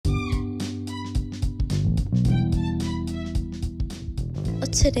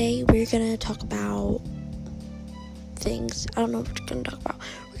today we're gonna talk about things. I don't know what we're gonna talk about.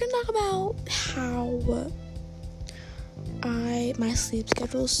 We're gonna talk about how my sleep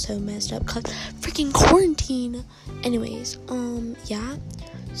schedule is so messed up because freaking quarantine. Anyways, yeah.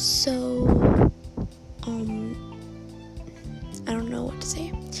 So, I don't know what to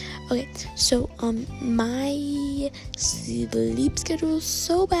say. Okay, so, my sleep schedule is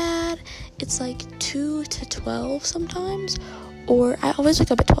so bad. It's like 2 to 12 sometimes, or I always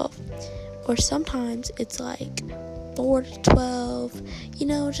wake up at 12, or sometimes it's like 4 to 12,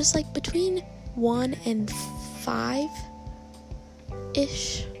 just like between 1 and 5-ish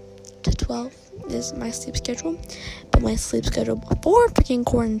to 12 is my sleep schedule. But my sleep schedule before freaking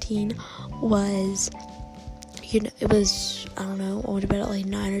quarantine was, it was, I don't know, I went to bed at like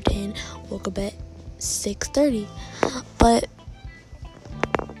 9 or 10, woke up at 6:30, but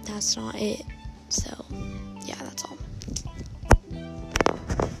that's not it. So